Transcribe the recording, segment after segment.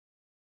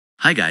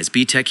Hi guys,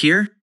 B-Tech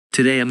here.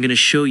 Today I'm going to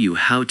show you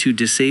how to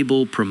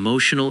disable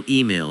promotional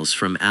emails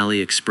from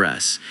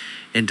AliExpress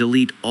and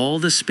delete all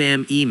the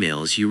spam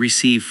emails you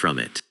receive from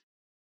it.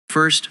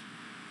 First,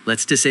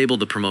 let's disable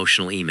the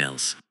promotional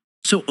emails.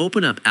 So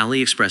open up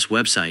AliExpress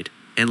website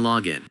and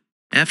log in.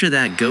 After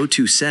that, go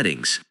to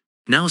Settings.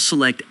 Now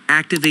select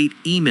Activate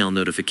Email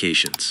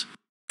Notifications.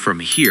 From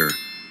here,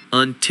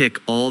 untick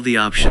all the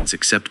options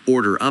except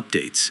Order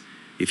Updates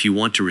if you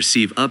want to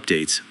receive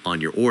updates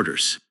on your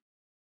orders.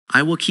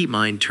 I will keep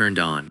mine turned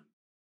on.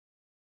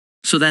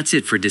 So that's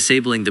it for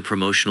disabling the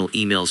promotional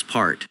emails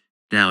part.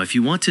 Now, if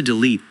you want to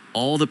delete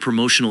all the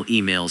promotional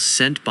emails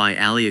sent by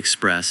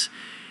AliExpress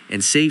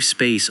and save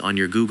space on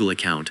your Google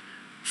account,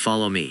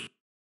 follow me.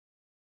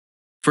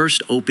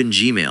 First, open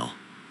Gmail,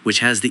 which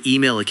has the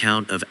email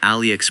account of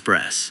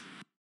AliExpress.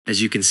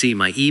 As you can see,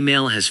 my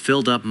email has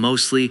filled up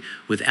mostly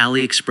with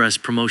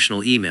AliExpress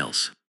promotional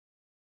emails.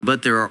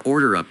 But there are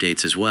order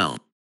updates as well,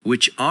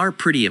 which are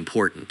pretty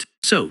important.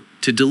 So,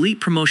 to delete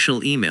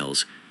promotional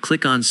emails,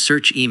 click on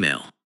Search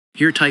Email.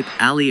 Here type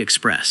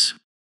AliExpress.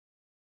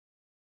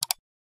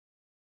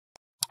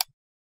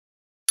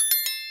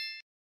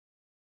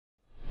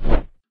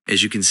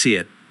 As you can see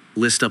it,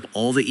 list up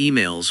all the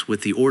emails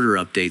with the order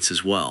updates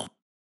as well.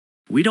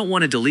 We don't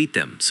want to delete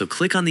them, so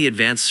click on the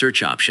Advanced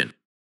Search option.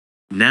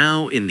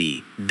 Now in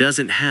the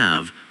Doesn't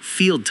Have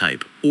field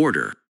type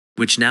Order,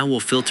 which now will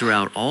filter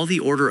out all the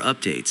order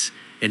updates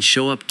and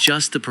show up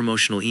just the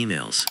promotional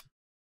emails.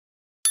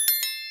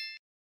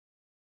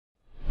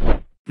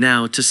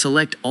 Now, to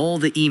select all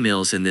the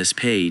emails in this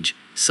page,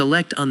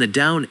 select on the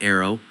down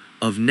arrow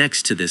of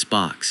next to this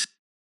box.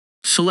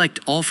 Select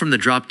all from the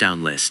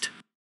drop-down list.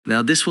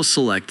 Now this will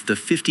select the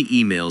 50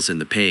 emails in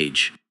the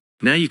page.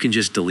 Now you can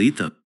just delete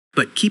them.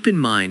 But keep in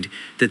mind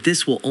that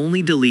this will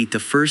only delete the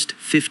first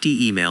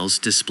 50 emails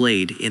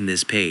displayed in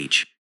this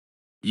page.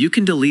 You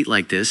can delete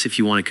like this if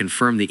you want to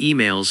confirm the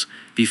emails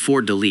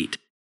before delete.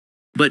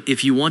 But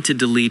if you want to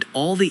delete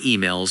all the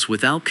emails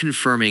without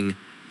confirming,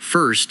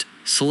 first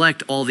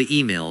select all the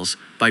emails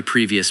by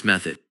previous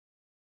method.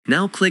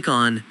 Now click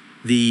on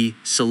the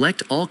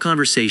Select All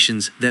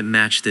Conversations that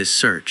match this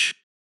search.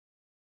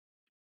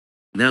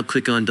 Now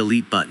click on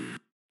Delete button.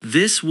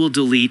 This will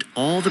delete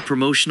all the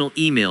promotional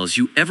emails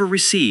you ever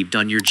received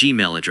on your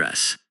Gmail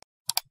address.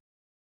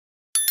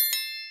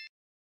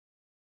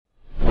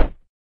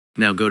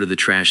 Now go to the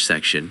trash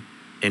section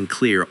and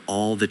clear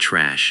all the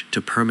trash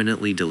to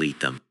permanently delete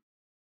them.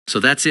 So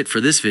that's it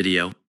for this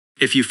video.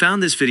 If you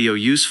found this video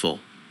useful,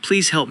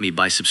 please help me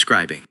by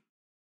subscribing.